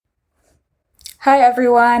Hi,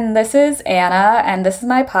 everyone. This is Anna, and this is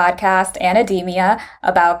my podcast, Anademia,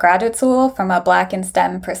 about graduate school from a Black and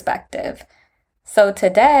STEM perspective. So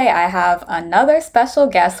today I have another special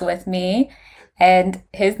guest with me, and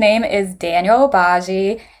his name is Daniel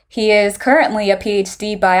Obaji. He is currently a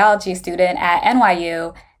PhD biology student at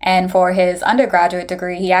NYU, and for his undergraduate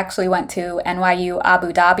degree, he actually went to NYU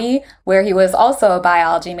Abu Dhabi, where he was also a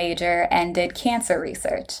biology major and did cancer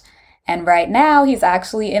research. And right now, he's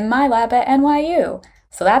actually in my lab at NYU.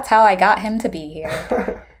 So that's how I got him to be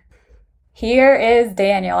here. Here is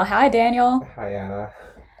Daniel. Hi, Daniel. Hi, Anna.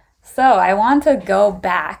 So I want to go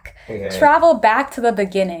back, travel back to the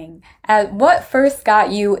beginning. What first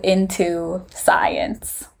got you into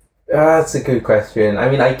science? That's a good question. I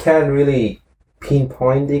mean, I can't really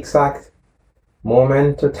pinpoint the exact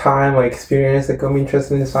moment or time or experience that got me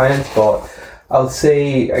interested in science, but I would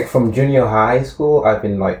say like from junior high school, I've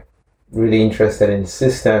been like really interested in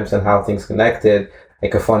systems and how things connected.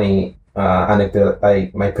 Like a funny anecdote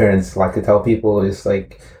my parents like to tell people is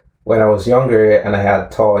like when I was younger and I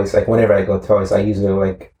had toys, like whenever I got toys, I usually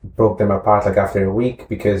like broke them apart like after a week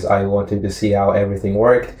because I wanted to see how everything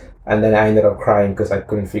worked. And then I ended up crying because I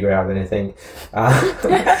couldn't figure out anything.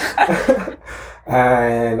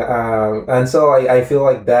 And so I feel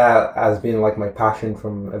like that has been like my passion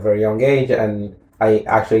from a very young age. And I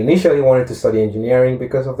actually initially wanted to study engineering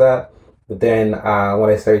because of that. But then when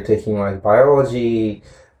I started taking like biology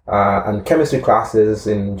and chemistry classes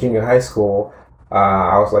in junior high school,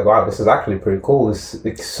 I was like, wow, this is actually pretty cool.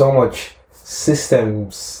 It's so much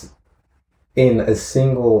systems in a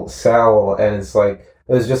single cell. And it's like,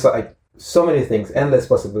 it was just like so many things, endless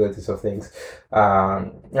possibilities of things.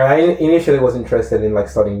 I initially was interested in like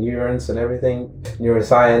studying neurons and everything,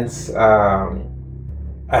 neuroscience.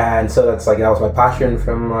 And so that was my passion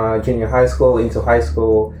from junior high school into high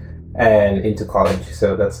school and into college.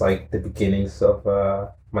 So that's like the beginnings of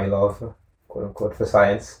my love, quote unquote, for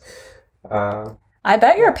science. I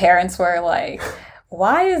bet your parents were like,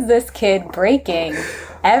 why is this kid breaking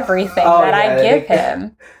everything I give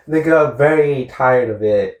him? They got very tired of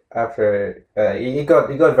it after, it got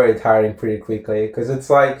very tiring pretty quickly because it's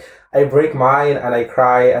like, I break mine and I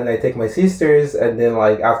cry and I take my sister's and then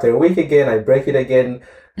like after a week again, I break it again.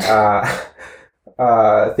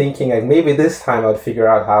 Thinking like maybe this time I'd figure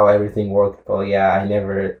out how everything worked, but yeah, I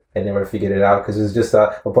never figured it out because it was just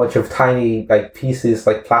a bunch of tiny like pieces,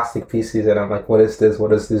 like plastic pieces, and I'm like, what is this?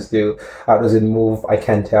 What does this do? How does it move? I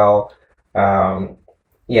can't tell.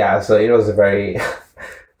 Yeah, so it was a very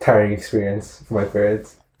tiring experience for my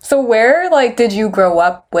parents. So where did you grow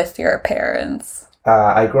up with your parents?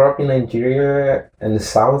 I grew up in Nigeria, in the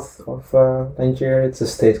south of Nigeria. It's a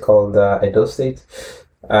state called Edo State.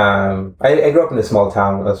 I grew up in a small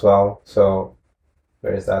town as well, so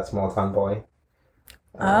there's that small town boy.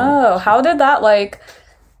 How did that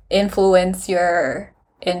influence your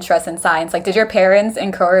interest in science? Did your parents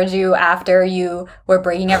encourage you after you were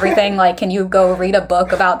breaking everything? Can you go read a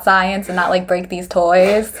book about science and not break these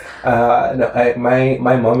toys? No, my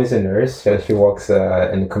mom is a nurse, so she works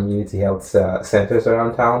in community health centers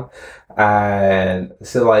around town, and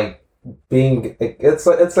so being it's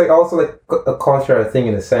also a cultural thing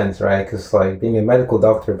in a sense, right? Because being a medical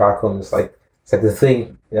doctor back home is it's the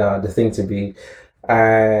thing to be,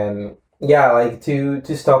 and yeah,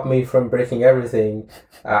 to stop me from breaking everything,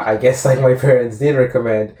 I guess my parents did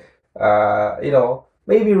recommend,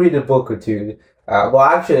 maybe read a book or two. Well,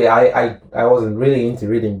 actually, I wasn't really into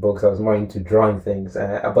reading books. I was more into drawing things,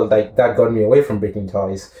 but that got me away from breaking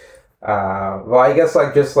toys. Well, I guess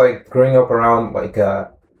just growing up around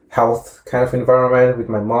health kind of environment with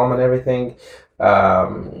my mom and everything.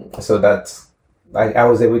 So that's I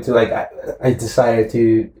was able to I decided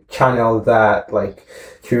to channel that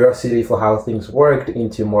curiosity for how things worked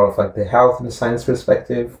into more of the health and science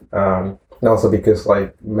perspective. And also because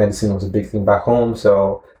medicine was a big thing back home,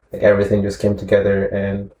 so everything just came together,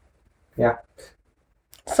 and yeah.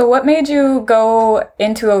 So what made you go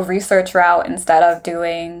into a research route instead of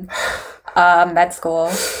doing med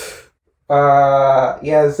school?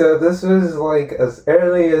 Yeah, so this was as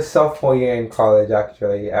early as sophomore year in college,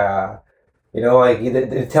 actually.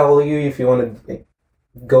 They tell you if you want to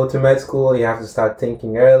go to med school, you have to start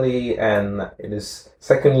thinking early. And in this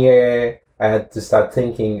second year, I had to start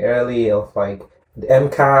thinking early of the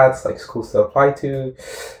MCATs, schools to apply to.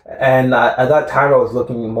 And at that time, I was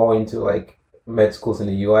looking more into med schools in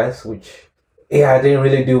the US, which it didn't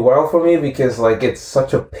really do well for me because it's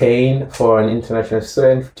such a pain for an international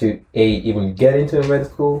student to A, even get into a med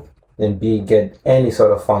school, and B, get any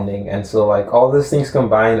sort of funding. And so all these things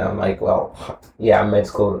combined, I'm well, yeah, med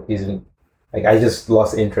school isn't like I just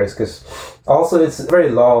lost interest because also it's a very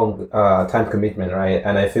long time commitment, right?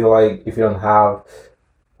 And I feel like if you don't have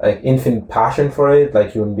like infinite passion for it,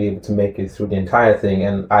 like you wouldn't be able to make it through the entire thing.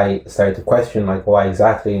 And I started to question like why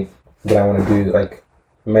exactly did I want to do like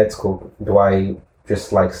med school? Do I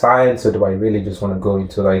just like science, or do I really just want to go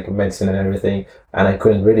into like medicine and everything? And I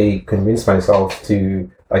couldn't really convince myself to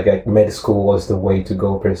like med school was the way to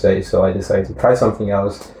go per se. So I decided to try something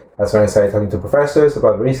else. That's when I started talking to professors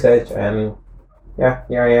about research, and yeah,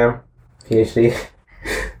 here I am, PhD.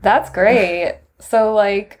 That's great. So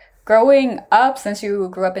like growing up, since you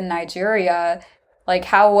grew up in Nigeria, like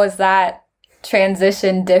how was that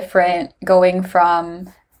transition different going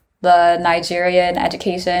from the Nigerian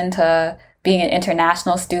education to being an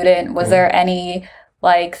international student? Was there any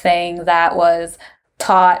like thing that was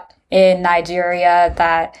taught in Nigeria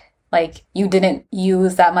that like you didn't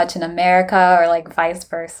use that much in America, or like vice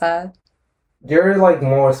versa? There are like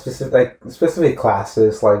more specific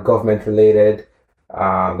classes like government related.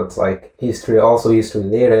 That's like history, also history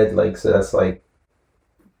related. Like so that's like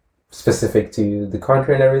specific to the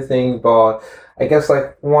country and everything. But I guess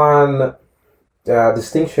like one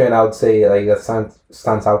distinction I would say like that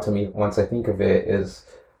stands out to me once I think of it is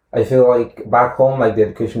I feel like back home like the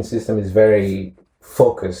education system is very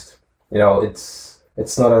focused. You know,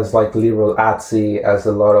 it's not as like liberal artsy as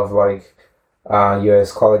a lot of like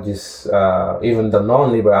US colleges, even the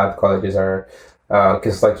non-liberal art colleges are,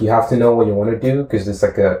 because like you have to know what you want to do because it's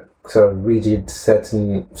like a sort of rigid set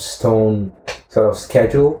in stone sort of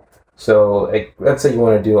schedule. So like let's say you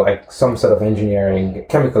want to do like some sort of engineering,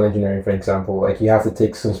 chemical engineering for example, like you have to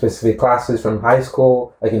take some specific classes from high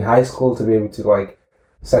school, like in high school to be able to like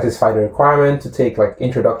satisfy the requirement to take like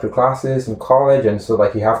introductory classes in college. And so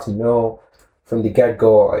like you have to know from the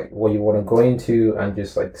get-go like what you want to go into and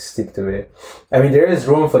just like stick to it. I mean there is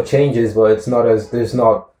room for changes, but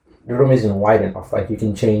the room isn't wide enough. Like you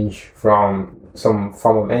can change from some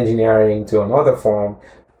form of engineering to another form,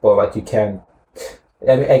 but like you can't,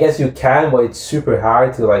 I mean, I guess you can, but it's super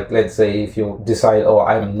hard to like, let's say if you decide, oh,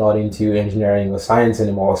 I'm not into engineering or science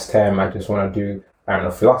anymore, STEM, I just want to do, I don't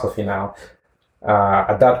know, philosophy now.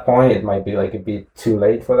 At that point, it might be like a bit too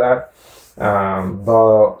late for that.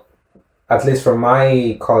 But at least from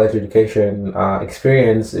my college education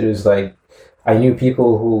experience, it was like, I knew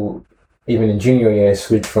people who, even in junior year,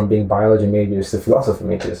 switched from being biology majors to philosophy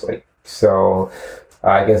majors. Like, so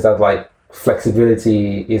I guess that like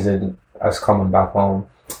flexibility isn't as common back home.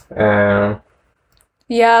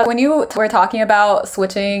 Yeah, when you were talking about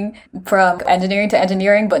switching from engineering to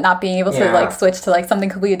engineering, but not being able to like switch to like something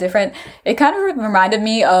completely different, it kind of reminded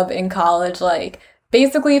me of in college, like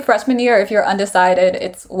basically freshman year, if you're undecided,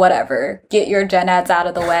 it's whatever. Get your gen eds out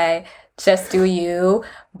of the way, just do you.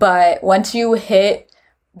 But once you hit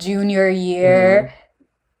junior year,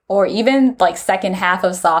 or even like second half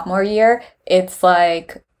of sophomore year, it's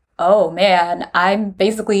like, oh man, I'm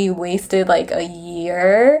basically wasted like a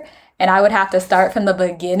year and I would have to start from the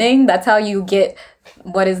beginning. That's how you get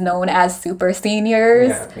what is known as super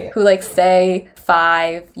seniors who like stay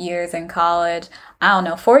 5 years in college. I don't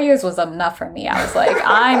know, 4 years was enough for me. I was like,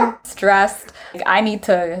 I'm stressed. I need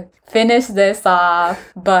to finish this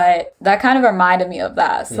off. But that kind of reminded me of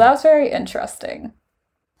that. So that was very interesting.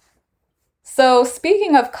 So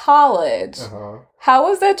speaking of college, how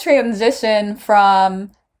was the transition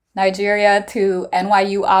from Nigeria to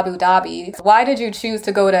NYU Abu Dhabi? Why did you choose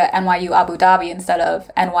to go to NYU Abu Dhabi instead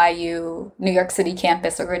of NYU New York City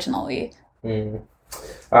campus originally?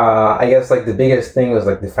 I guess like the biggest thing was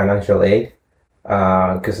like the financial aid,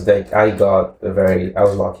 because like I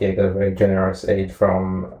was lucky. I got a very generous aid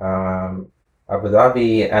from Abu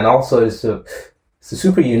Dhabi, and also it's a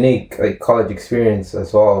super unique like college experience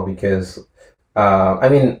as well because. I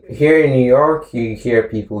mean, here in New York, you hear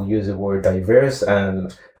people use the word diverse,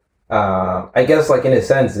 and I guess, like in a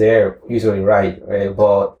sense, they're usually right?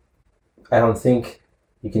 But I don't think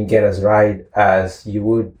you can get as right as you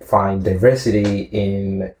would find diversity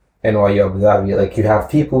in NYU Abu Dhabi. Like you have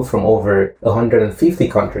people from over 150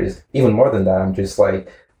 countries, even more than that. I'm just like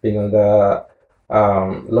being on the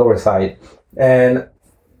lower side, and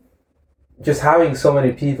just having so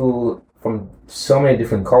many people from so many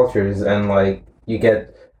different cultures, and like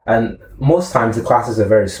and most times the classes are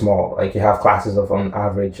very small. Like you have classes of on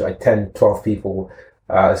average like 10, 12 people.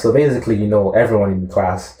 So basically, you know everyone in the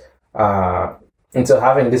class. And so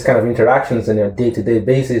having this kind of interactions on a day-to-day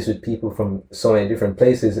basis with people from so many different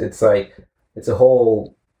places, it's like, it's a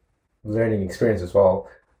whole learning experience as well.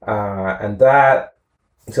 So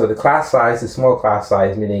the small class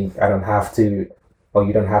size, meaning you don't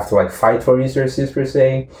have to like fight for resources per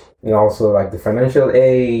se. And also like the financial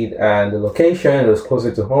aid and the location, it was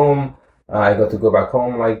closer to home. I got to go back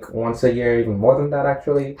home like once a year, even more than that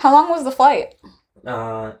actually. How long was the flight?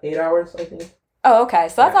 8 hours, I think. Oh, okay.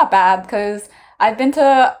 So that's not bad because I've been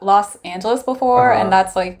to Los Angeles before, and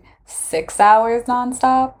that's like 6 hours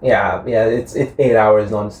nonstop. Yeah, it's 8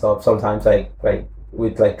 hours nonstop. Sometimes like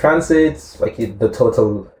with like transits, like the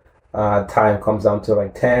total time comes down to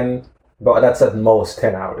like 10, but that's at most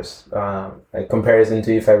 10 hours. Like comparison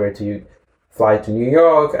to if I were to fly to New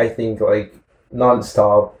York, I think like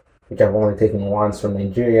nonstop, which I've only taken once from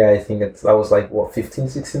Nigeria, I think that was like what 15,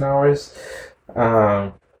 16 hours.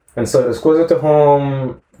 And so it was closer to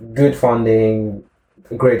home, good funding,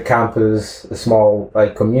 great campus, a small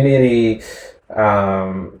like community,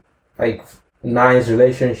 like nice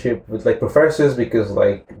relationship with like professors because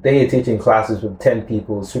like they are teaching classes with 10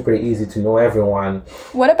 people, super easy to know everyone.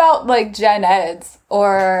 What about like gen eds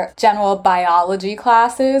or general biology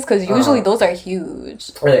classes? Because usually those are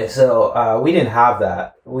huge. Okay, so we didn't have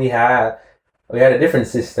that. We had a different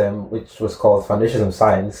system which was called Foundations of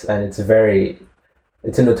Science, and it's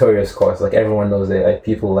a notorious course. Like everyone knows it. Like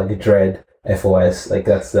people like dread FOS. Like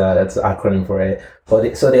that's the acronym for it.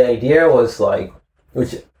 But so the idea was like,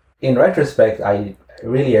 which in retrospect I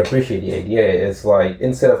really appreciate the idea. Is like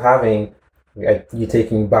instead of having like you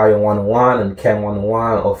taking Bio 101 and Chem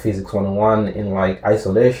 101 or Physics 101 in like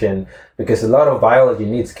isolation, because a lot of biology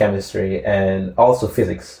needs chemistry and also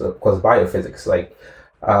physics, of course biophysics. Like,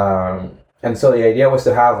 and so the idea was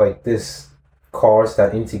to have like this course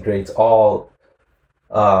that integrates all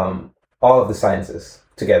of the sciences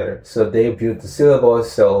together. So they built the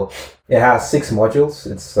syllabus. So it has 6 modules.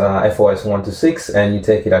 It's FOS 1 to 6, and you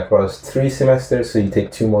take it across 3 semesters. So you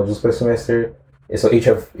take 2 modules per semester. So each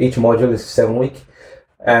module is 7 weeks.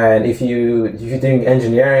 And if you're doing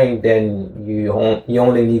engineering, then you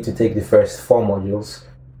only need to take the first 4 modules.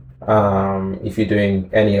 If you're doing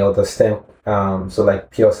any other STEM, so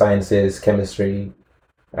like pure sciences, chemistry,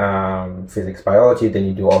 physics, biology, then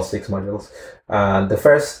you do all 6 modules. The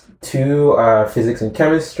first 2 are physics and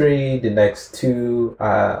chemistry. The next 2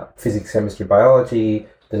 are physics, chemistry, biology.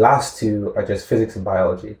 The last 2 are just physics and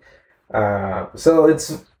biology. So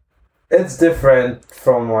it's different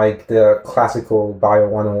from like the classical Bio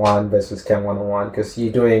 101 versus Chem 101 because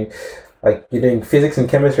you're doing physics and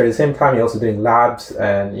chemistry at the same time. You're also doing labs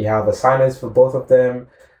and you have assignments for both of them,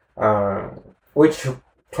 which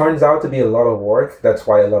turns out to be a lot of work. That's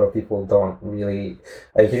why a lot of people don't really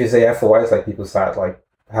like. If you say FOS, like people start like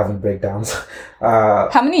having breakdowns.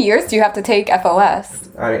 How many years do you have to take FOS?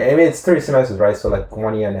 I mean it's 3 semesters, right? So like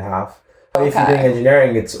 1 year and a half. Okay. If you're doing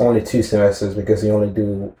engineering, it's only 2 semesters because you only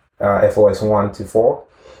do FOS 1 to 4.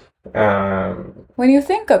 When you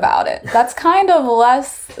think about it, that's kind of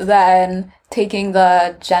less than taking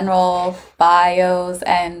the general bios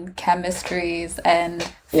and chemistries and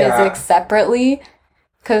physics separately.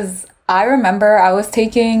 Because I remember I was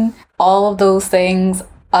taking all of those things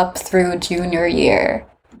up through junior year.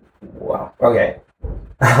 Wow. Okay.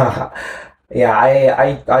 Yeah,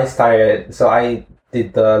 I started, so I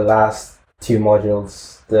did the last 2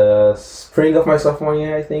 modules the spring of my sophomore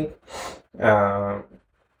year, I think.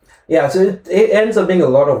 Yeah, so it ends up being a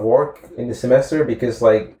lot of work in the semester because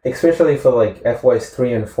like, especially for like FOS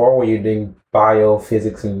 3 and 4 where you're doing bio,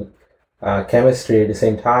 physics, and chemistry at the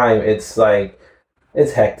same time, it's like,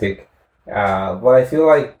 it's hectic. But I feel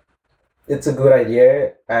like it's a good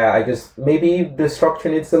idea. I just, maybe the structure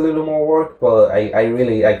needs a little more work, but I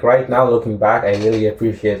really, like right now looking back, I really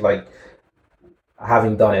appreciate like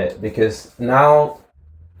having done it because now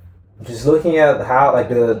just looking at how like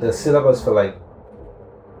the syllabus for like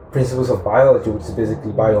principles of biology, which is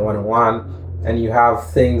basically Bio 101, and you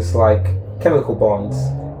have things like chemical bonds,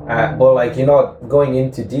 but like you're not going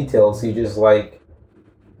into details, you just like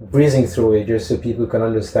breezing through it just so people can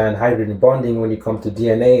understand hydrogen bonding when you come to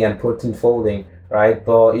DNA and protein folding, right?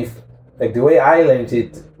 But if like the way I learned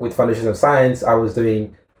it with Foundations of Science, I was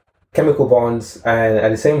doing chemical bonds and at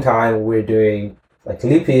the same time we're doing like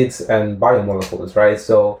lipids and biomolecules, right?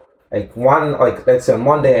 So like let's say on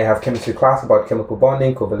Monday I have chemistry class about chemical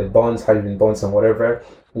bonding, covalent bonds, hydrogen bonds, and whatever.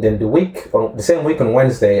 And then the same week on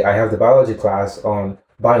Wednesday I have the biology class on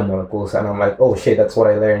biomolecules, and I'm like, oh shit, that's what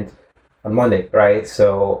I learned on Monday, right?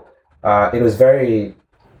 So it was very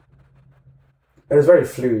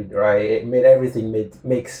fluid, right? It made everything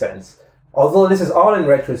make sense. Although this is all in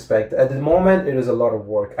retrospect, at the moment it was a lot of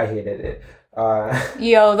work. I hated it. All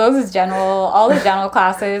the general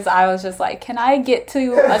classes, I was just like, can I get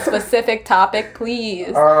to a specific topic,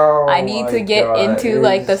 please? I need to get into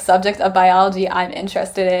like the subject of biology I'm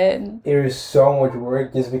interested in. It was so much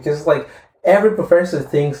work just because like every professor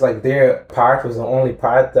thinks like their part was the only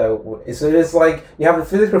part so it's like you have the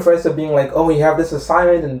physics professor being like, oh, you have this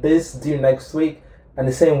assignment and this due next week, and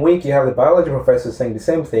the same week you have the biology professor saying the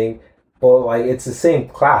same thing, but like it's the same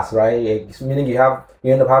class, right? Meaning you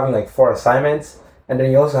end up having like 4 assignments, and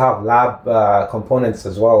then you also have lab components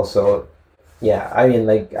as well. So yeah, I mean,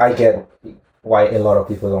 like, I get why a lot of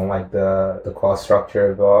people don't like the course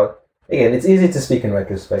structure, but again, it's easy to speak in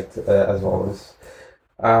retrospect as always.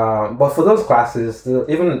 But for those classes,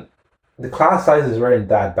 even the class sizes weren't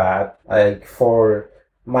that bad. Like for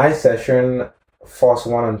my session, FOSS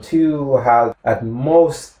 1 and 2 had at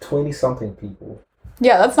most 20 something people.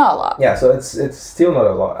 Yeah, that's not a lot. Yeah, so it's still not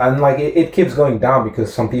a lot. And like it keeps going down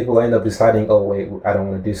because some people end up deciding, oh wait, I don't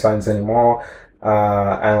want to do science anymore.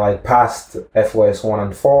 And like past FOS 1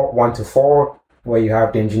 to 4, where you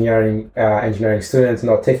have the engineering students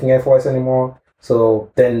not taking FOS anymore. So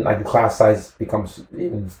then like the class size becomes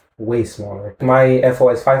even way smaller. My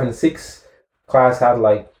FOS 5 and 6 class had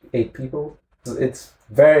like 8 people. It's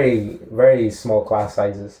very, very small class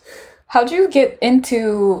sizes. How'd you get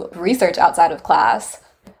into research outside of class?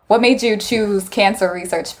 What made you choose cancer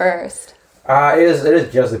research first? It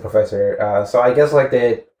is just the professor. So I guess like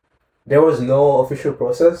there was no official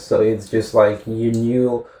process. So it's just like you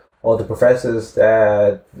knew all the professors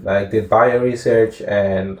that like did bio research,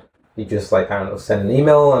 and you just like, I don't know, send an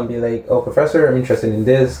email and be like, oh, professor, I'm interested in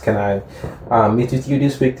this. Can I meet with you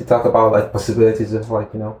this week to talk about like possibilities of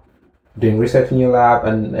like, doing research in your lab,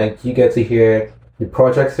 and like you get to hear the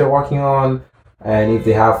projects they're working on, and if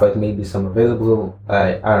they have like maybe some available,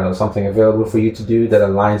 I don't know, something available for you to do that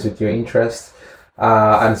aligns with your interests.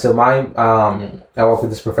 And so I work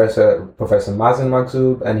with this Professor Mazen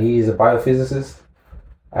Maghzoub, and he's a biophysicist,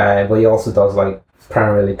 but he also does like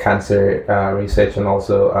primarily cancer research and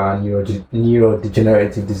also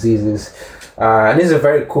neurodegenerative diseases. And he's a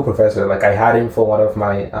very cool professor. Like I had him for one of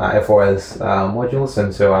my FOS modules,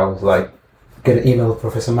 and so I was like, get an email with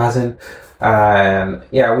Professor Mazen. And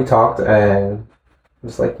yeah, we talked, and it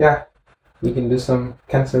was like, yeah, we can do some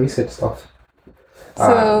cancer research stuff.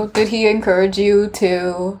 So did he encourage you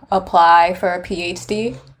to apply for a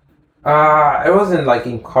PhD? It wasn't like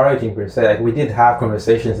encouraging per se. Like we did have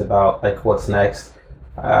conversations about like what's next.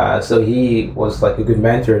 So he was like a good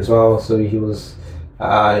mentor as well. So he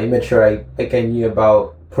made sure I knew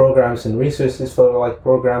about programs and resources for like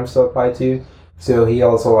programs to apply to. So he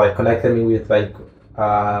also like connected me with like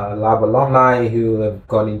lab alumni who have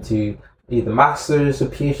gone into either master's or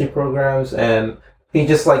PhD programs, and he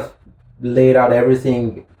just like laid out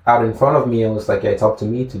everything out in front of me and was like, yeah, it's up to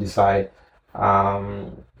me to decide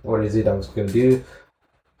what is it I was going to do.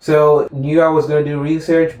 So knew I was going to do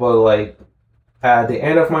research, but like at the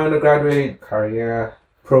end of my undergraduate career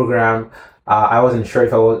program, I wasn't sure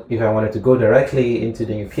if I wanted to go directly into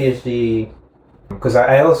doing a PhD, because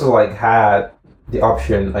I also like had the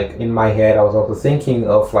option, like in my head I was also thinking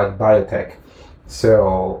of like biotech.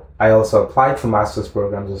 So I also applied for master's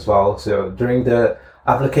programs as well. So during the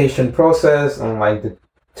application process and like the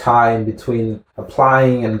time between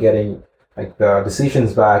applying and getting like the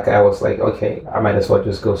decisions back, I was like, okay, I might as well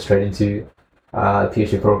just go straight into a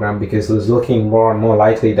PhD program, because it was looking more and more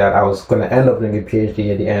likely that I was going to end up doing a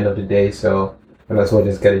PhD at the end of the day. So I might as well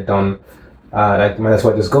just get it done. Like might as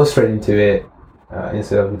well just go straight into it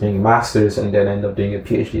instead of doing a master's and then end up doing a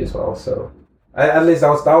PhD as well. So at least that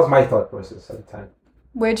was my thought process at the time.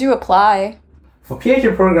 Where'd you apply? For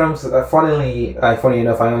PhD programs, funny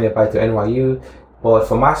enough, I only applied to NYU, but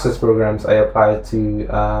for master's programs, I applied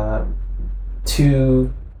to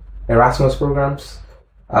 2 Erasmus programs.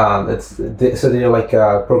 So they're like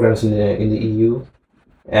programs in the EU,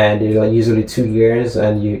 and they're like usually 2 years,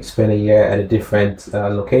 and you spend a year at a different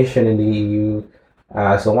location in the EU.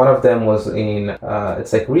 So one of them was in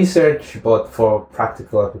it's like research but for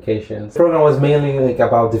practical applications. The program was mainly like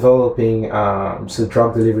about developing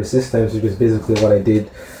drug delivery systems, which is basically what I did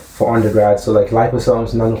for undergrad. So like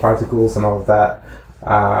liposomes, nanoparticles, and all of that.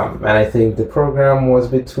 And I think the program was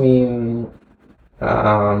between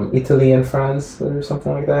Italy and France or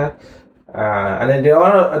something like that. And then there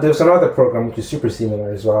was another program which is super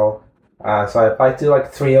similar as well. So I applied to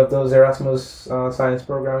like 3 of those Erasmus science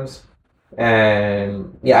programs.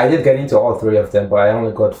 And yeah, I did get into all 3 of them, but I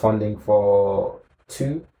only got funding for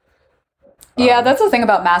 2. Yeah, that's the thing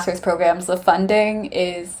about master's programs. The funding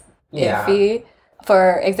is iffy.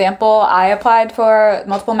 For example, I applied for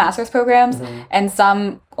multiple master's programs, and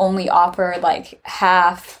some only offer like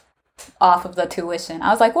half off of the tuition.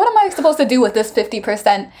 I was like, what am I supposed to do with this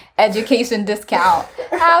 50% education discount?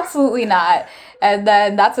 Absolutely not. And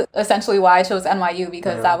then that's essentially why I chose NYU,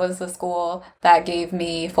 because that was the school that gave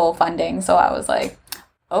me full funding. So I was like,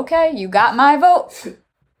 okay, you got my vote.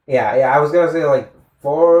 Yeah, I was gonna say like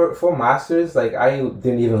for masters, like I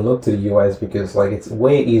didn't even look to the US because like it's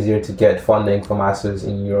way easier to get funding for masters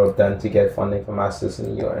in Europe than to get funding for masters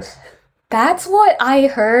in the US. That's what I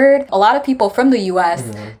heard. A lot of people from the US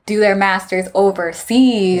do their masters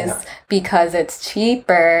overseas because it's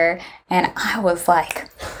cheaper. And I was like,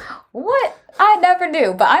 what? I never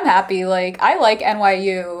knew, but I'm happy. Like, I like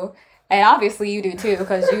NYU. And obviously you do too,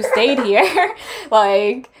 because you stayed here.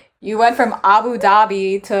 Like, you went from Abu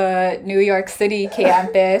Dhabi to New York City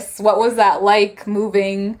campus. What was that like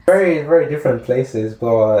moving? Very, very different places,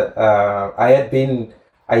 but I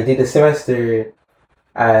did a semester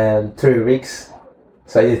and 3 weeks.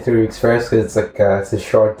 So I did 3 weeks first because it's like it's a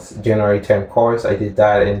short January term course. I did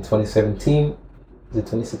that in 2017. Is it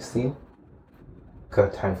 2016?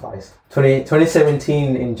 God, time flies.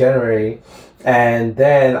 2017 in January. And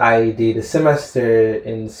then I did a semester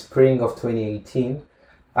in spring of 2018.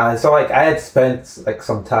 So like I had spent like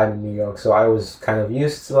some time in New York, so I was kind of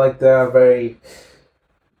used to like the very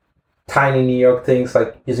tiny New York things,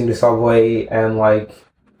 like using the subway and like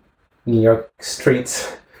New York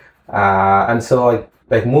streets. And so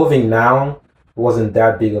like moving now wasn't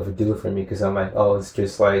that big of a deal for me because I'm like, oh, it's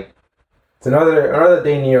just like it's another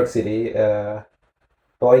day in New York City.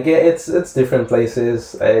 But like it's different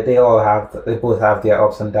places. They both have their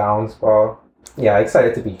ups and downs. But yeah,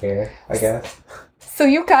 excited to be here, I guess. So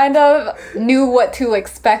you kind of knew what to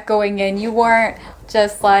expect going in. You weren't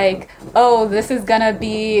just like, oh, this is gonna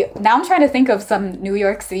be... Now I'm trying to think of some New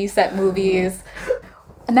York City set movies.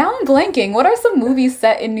 Now I'm blanking. What are some movies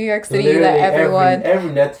set in New York City Literally that everyone... Every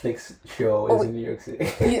Netflix show is in New York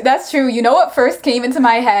City. That's true. You know what first came into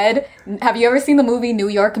my head? Have you ever seen the movie New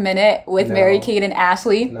York Minute with Mary-Kate and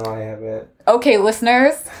Ashley? No, I haven't. Okay,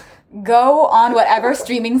 listeners, go on whatever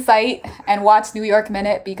streaming site and watch New York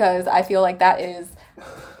Minute because I feel like that is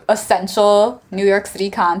essential New York City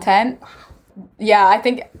content. Yeah, I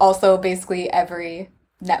think also basically every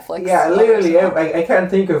Netflix. Yeah, literally, I can't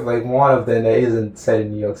think of like one of them that isn't set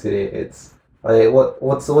in New York City. It's like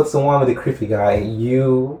what's the one with the creepy guy?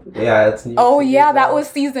 It's New York Oh City yeah, that was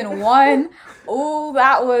season 1. Oh,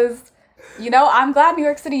 that was. I'm glad New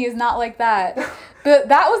York City is not like that. But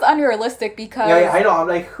that was unrealistic because. Yeah, I know. I'm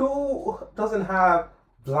like, who doesn't have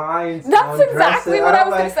blinds? That's exactly what I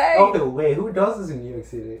was gonna say. Okay, wait, who does this in New York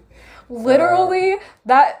City? Literally,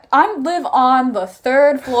 I live on the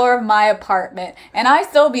 3rd floor of my apartment, and I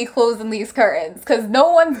still be closing these curtains because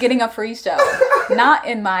no one's getting a free show. Not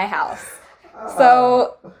in my house.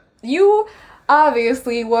 So you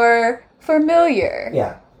obviously were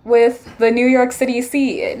familiar with the New York City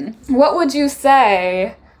scene. What would you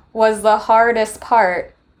say was the hardest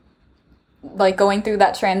part, like going through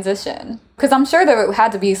that transition? Because I'm sure there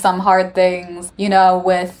had to be some hard things,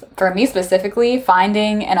 with, for me specifically,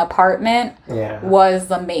 finding an apartment was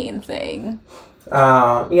the main thing.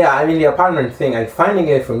 I mean, the apartment thing, like finding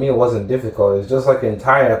it for me wasn't difficult. It's just like the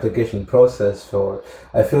entire application process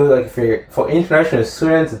I feel like for international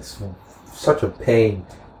students, it's such a pain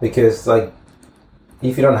because like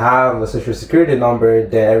if you don't have a social security number,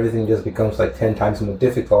 then everything just becomes like 10 times more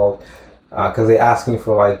difficult because they're asking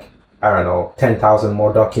for like, I don't know, 10,000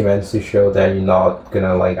 more documents to show that you're not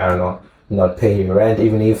gonna like, I don't know, not pay your rent.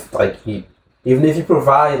 Even if you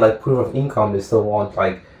provide like proof of income, they still want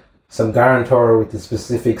like some guarantor with a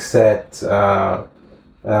specific set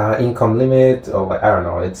income limit or like, I don't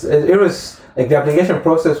know. It was like the application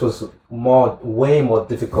process was way more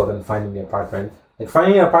difficult than finding the apartment. Like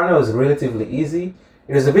finding an apartment was relatively easy.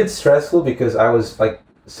 It was a bit stressful because I was like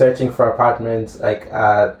searching for apartments like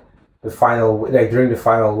at during the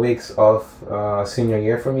final weeks of senior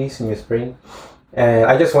year for me, senior spring. And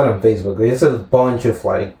I just went on Facebook. There's a bunch of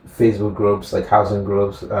like Facebook groups, like housing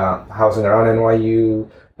groups, housing around NYU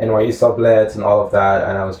sublets and all of that.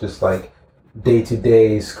 And I was just like day to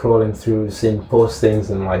day scrolling through, seeing postings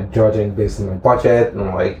and like judging based on my budget and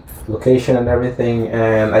like location and everything.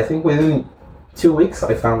 And I think within 2 weeks,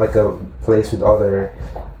 I found like a place with other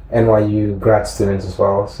NYU grad students as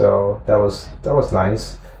well. So that was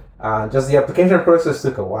nice. Just the application process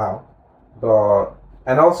took a while,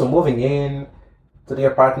 and also moving in to the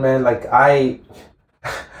apartment, like I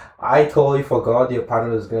totally forgot the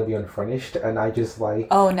apartment was gonna be unfurnished, and I just like,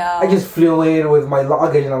 oh no, I just flew in with my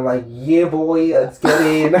luggage, and I'm like, yeah, boy, let's get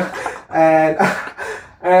in, and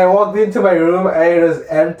I walked into my room, and it was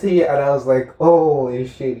empty, and I was like, holy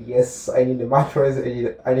shit, yes, I need a mattress,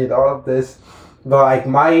 I need all of this, but like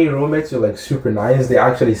my roommates were like super nice. They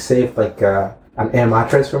actually saved like an air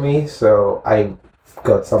mattress for me, so I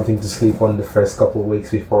got something to sleep on the first couple of weeks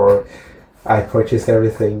before I purchased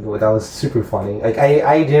everything. That was super funny. Like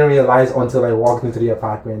I didn't realize until I walked into the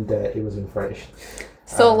apartment that it wasn't furnished.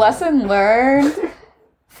 So lesson learned,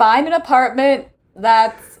 find an apartment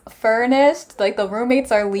that's furnished, like the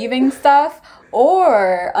roommates are leaving stuff.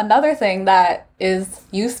 Or another thing that is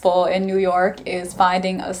useful in New York is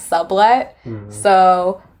finding a sublet.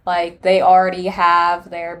 So like they already have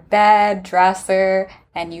their bed, dresser,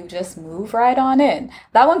 and you just move right on in.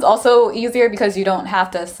 That one's also easier because you don't have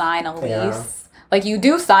to sign a lease. Yeah. Like you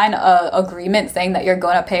do sign a agreement saying that you're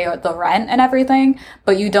going to pay the rent and everything,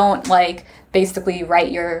 but you don't like basically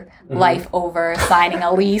write your life over signing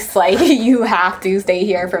a lease. Like you have to stay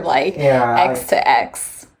here from like X to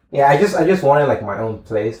X. Yeah, I just wanted like my own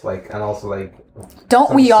place, like, and also like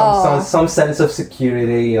some sense of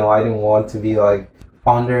security. I didn't want to be like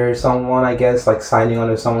under someone, I guess, like signing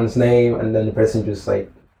under someone's name, and then the person just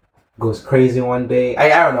like goes crazy one day. I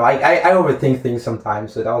don't know. I overthink things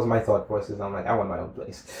sometimes, so that was my thought process. I'm like, I want my own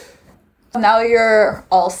place. Now you're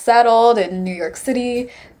all settled in New York City,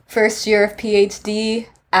 first year of PhD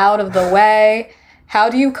out of the way. How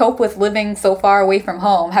do you cope with living so far away from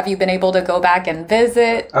home? Have you been able to go back and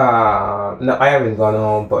visit? No, I haven't gone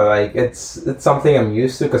home, but like it's something I'm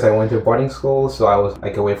used to because I went to boarding school, so I was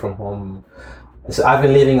like away from home. So I've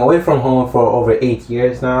been living away from home for over 8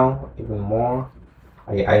 years now, even more.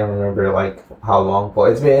 I don't remember like how long,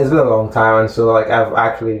 but it's been a long time, and so like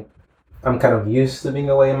I'm kind of used to being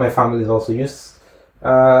away. My family is also used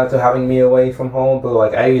to having me away from home, but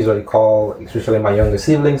like I usually call, especially my younger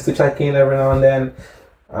siblings, to check in every now and then.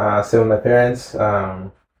 Same with my parents.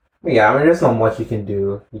 But yeah, I mean, there's not much you can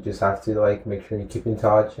do. You just have to like make sure you keep in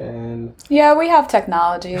touch and. Yeah, we have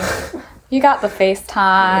technology. You got the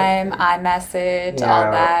FaceTime, iMessage,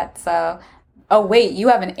 all that. So, oh wait, you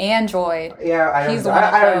have an Android. Yeah, I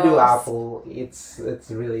don't do Apple. It's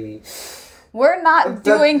really. We're not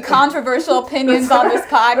doing controversial opinions on this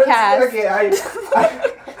podcast. Okay,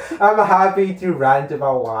 I'm happy to rant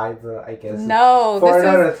about why, but I guess no, for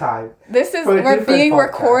another time. We're being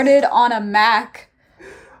recorded on a Mac.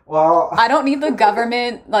 Well, I don't need the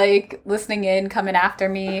government like listening in, coming after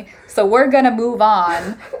me. So we're gonna move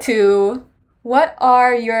on to what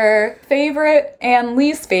are your favorite and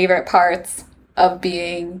least favorite parts of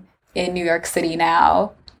being in New York City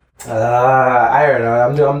now? I don't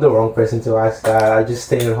know. I'm the wrong person to ask that. I just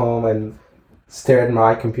stay at home and stare at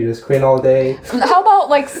my computer screen all day. How about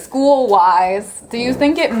like school-wise? Do you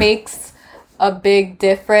think it makes a big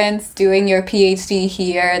difference doing your PhD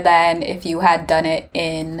here than if you had done it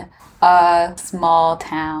in a small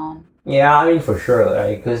town? Yeah, I mean for sure,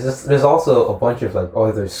 like because there's also a bunch of like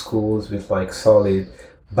other schools with like solid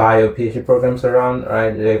bio PhD programs around,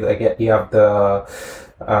 right? Like you have the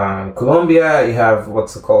Columbia, you have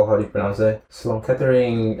what's it called? How do you pronounce it? Sloan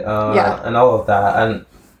Kettering, and all of that, and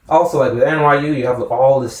also like with NYU, you have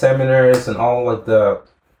all the seminars and all like the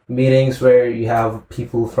meetings where you have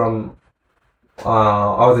people from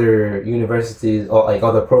other universities or like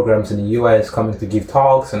other programs in the US coming to give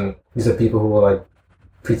talks, and these are people who are like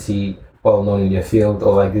pretty well known in their field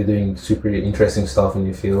or like they're doing super interesting stuff in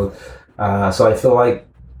their field. So I feel like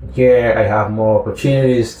here I have more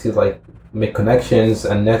opportunities to like make connections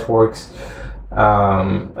and networks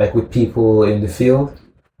like with people in the field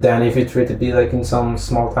than if it were to be like in some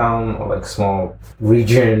small town or like small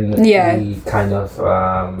region kind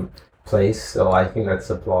of place. So I think that's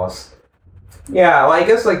a plus. Yeah, well, I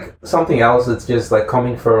guess like something else that's just like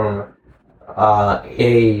coming from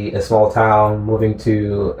a small town, moving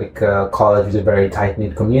to like a college with a very tight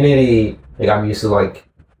knit community. Like I'm used to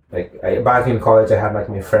back in college, I had like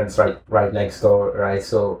my friends right next door, right?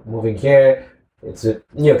 So moving here, New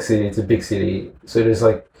York City, it's a big city. So there's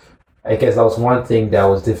like, I guess that was one thing that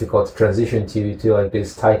was difficult to transition to like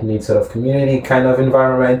this tight knit sort of community kind of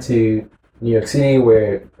environment to New York City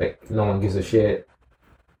where like no one gives a shit.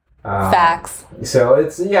 Facts. So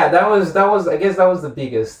it's that was I guess that was the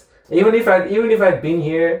biggest. Even if I'd been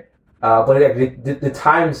here, but like the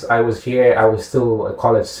times I was here, I was still a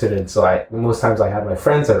college student. So most times I had my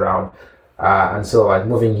friends around, and so like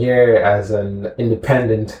moving here as an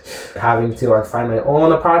independent, having to like find my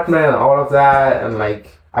own apartment and all of that, and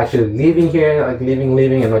like actually living here, like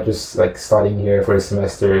living, and not just like starting here for a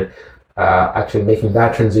semester. Actually making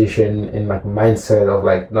that transition in my mindset of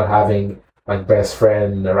like not having my best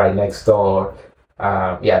friend right next door.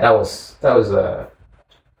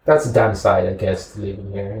 That's the downside, I guess, to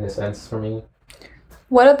living here in a sense for me.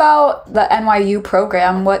 What about the NYU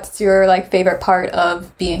program? What's your like favorite part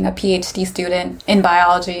of being a PhD student in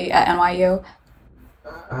biology at NYU?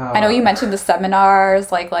 I know you mentioned the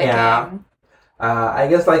seminars, I guess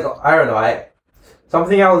like I don't know.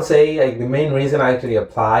 something I would say, like the main reason I actually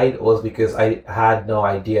applied was because I had no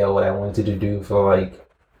idea what I wanted to do for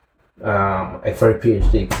for a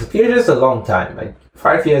PhD. Because a PhD is a long time. Like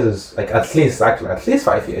 5 years is like at least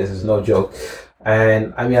 5 years is no joke.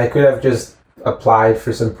 And I mean, I could have just applied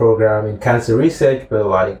for some program in cancer research, but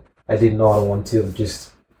like I did not want to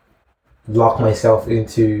just lock myself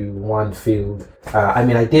into one field. I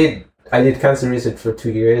did cancer research for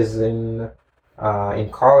 2 years in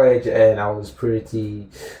college, and I was pretty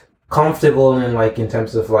comfortable in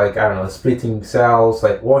terms of like, I don't know, splitting cells,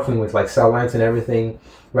 like working with like cell lines and everything.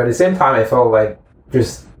 But at the same time, I felt like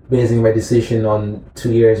just basing my decision on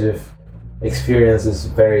 2 years of experience is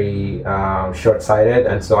very short-sighted,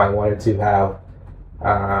 and so I wanted to have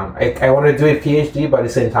I wanted to do a PhD, but at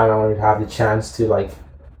the same time I wanted to have the chance to like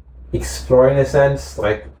explore in a sense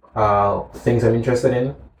like things I'm interested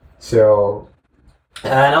in. So,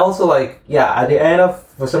 and also like at the end of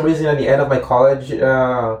for some reason at the end of my college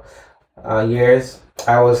years,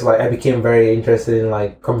 I became very interested in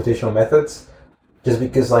like computational methods, just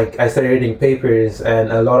because like I started reading papers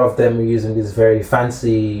and a lot of them were using these very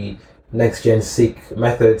fancy next gen seq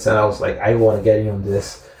methods, and I was like, I want to get in on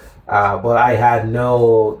this. But I had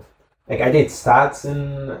no, like, I did stats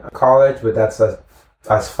in college, but that's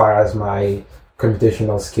as far as my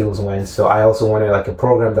computational skills went. So I also wanted like a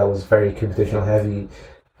program that was very computational heavy,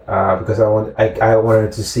 because I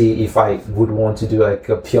wanted to see if I would want to do like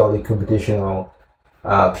a purely computational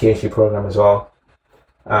PhD program as well.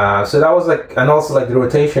 So that was like, and also like the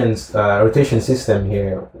rotation system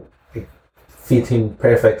here fit in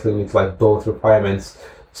perfectly with like both requirements.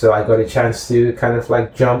 So I got a chance to kind of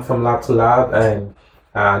like jump from lab to lab, and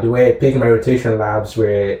the way I picked my rotation labs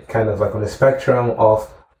were kind of like on the spectrum of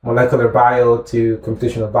molecular bio to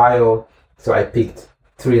computational bio. So I picked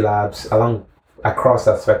 3 labs across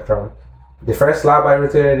that spectrum. The first lab I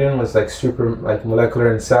rotated in was like super like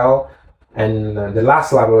molecular and cell, and the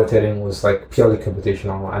last lab I rotated in was like purely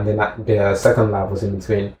computational, and then the second lab was in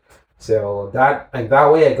between. So that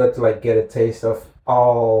way I got to like get a taste of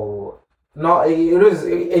all. No, it was,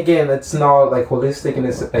 again, it's not like holistic and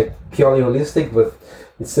it's like purely holistic, but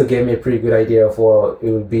it still gave me a pretty good idea of what it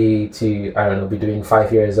would be to, I don't know, be doing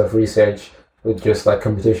 5 years of research with just like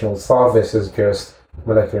computational stuff versus just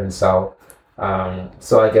molecular and cell.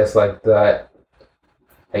 So I guess like that,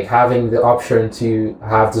 like having the option to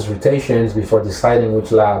have those rotations before deciding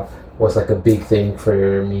which lab was like a big thing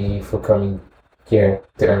for me for coming here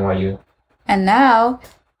to NYU. And now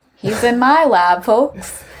he's in my lab,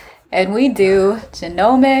 folks. And we do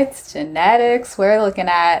genomics, genetics. We're looking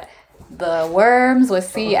at the worms with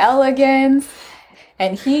C. elegans.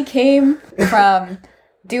 And he came from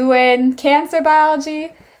doing cancer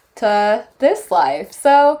biology to this life.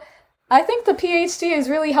 So I think the PhD is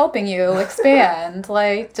really helping you expand.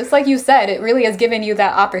 Like, just like you said, it really has given you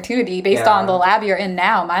that opportunity based on the lab you're in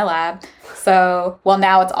now, my lab. So, well,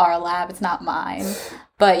 now it's our lab. It's not mine.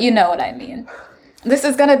 But you know what I mean. This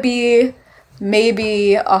is going to be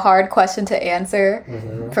maybe a hard question to answer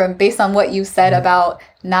from based on what you said about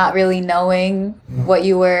not really knowing what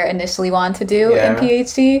you were initially wanting to do in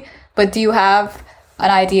PhD. But do you have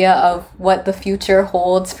an idea of what the future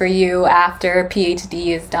holds for you after PhD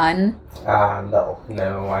is done? No,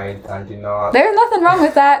 I do not. There's nothing wrong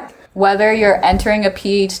with that. Whether you're entering a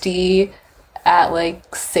PhD at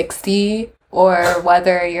like 60 or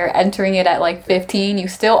whether you're entering it at like 15, you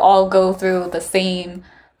still all go through the same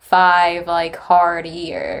 5 like hard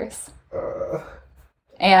years.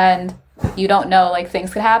 And you don't know, like,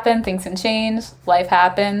 things could happen, things can change, life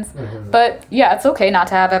happens. But yeah, it's okay not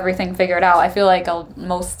to have everything figured out. I feel like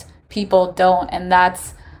most people don't, and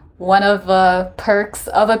that's one of the perks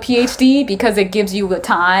of a PhD, because it gives you the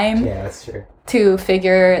time that's true. To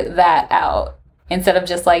figure that out instead of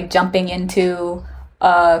just like jumping into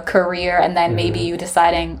a career and then maybe you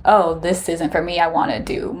deciding, oh, this isn't for me, I want to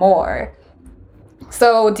do more.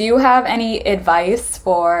 So do you have any advice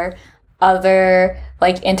for other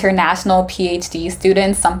like international PhD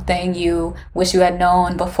students, something you wish you had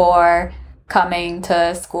known before coming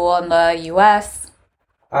to school in the US?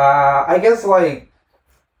 I guess like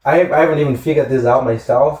I haven't even figured this out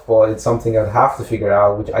myself, but it's something I'd have to figure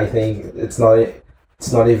out, which I think it's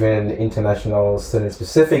not even international student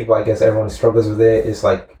specific, but I guess everyone struggles with it, is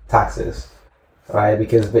like taxes, right?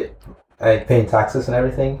 Because like paying taxes and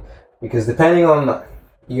everything, because depending on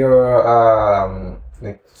your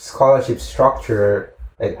like scholarship structure,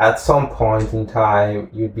 like at some point in time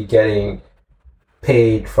you'd be getting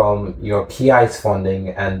paid from your PI's funding,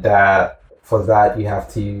 and that for that you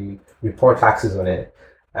have to report taxes on it,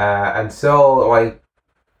 and so like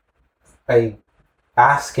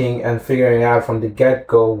asking and figuring out from the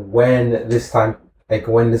get-go when this time like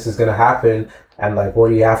when this is gonna happen and like what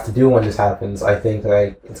do you have to do when this happens. I think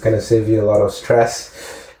like it's gonna save you a lot of stress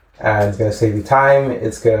and it's gonna save you time.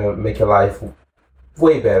 It's gonna make your life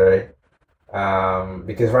way better.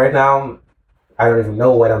 Because right now I don't even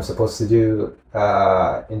know what I'm supposed to do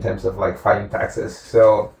in terms of like filing taxes.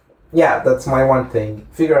 So yeah, that's my one thing.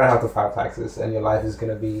 Figure out how to file taxes and your life is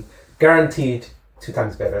gonna be guaranteed 2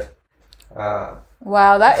 times better.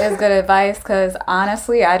 Wow, that is good advice, because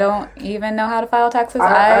honestly, I don't even know how to file taxes.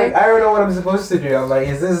 I don't know what I'm supposed to do. I'm like,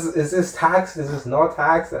 is this tax? Is this not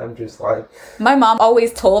tax? And I'm just like... My mom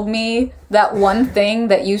always told me that one thing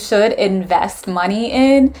that you should invest money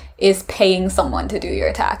in is paying someone to do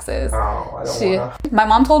your taxes. Oh, I don't wanna... My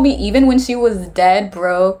mom told me even when she was dead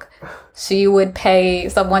broke, she would pay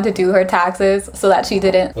someone to do her taxes so that she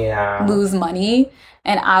didn't lose money.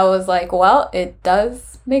 And I was like, well, it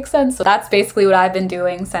does make sense. So that's basically what I've been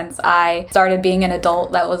doing since I started being an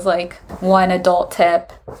adult. That was like one adult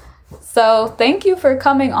tip. So thank you for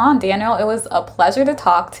coming on, Daniel. It was a pleasure to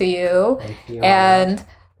talk to you. Thank you. And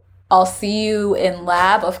I'll see you in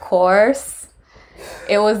lab, of course.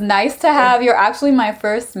 It was nice to have, you're actually my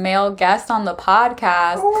first male guest on the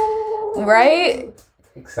podcast, right?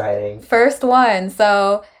 Exciting. First one.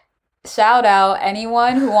 So shout out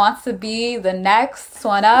anyone who wants to be the next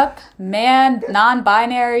one up, man,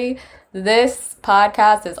 non-binary. This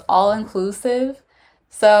podcast is all inclusive.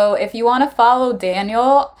 So if you want to follow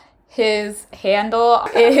Daniel, his handle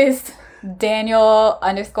is Daniel_Obaji,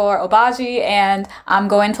 and I'm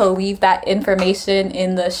going to leave that information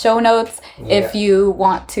in the show notes if you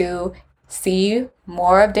want to see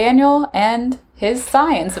more of Daniel and his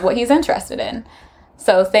science, what he's interested in.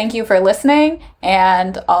 So thank you for listening,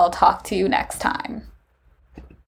 and I'll talk to you next time.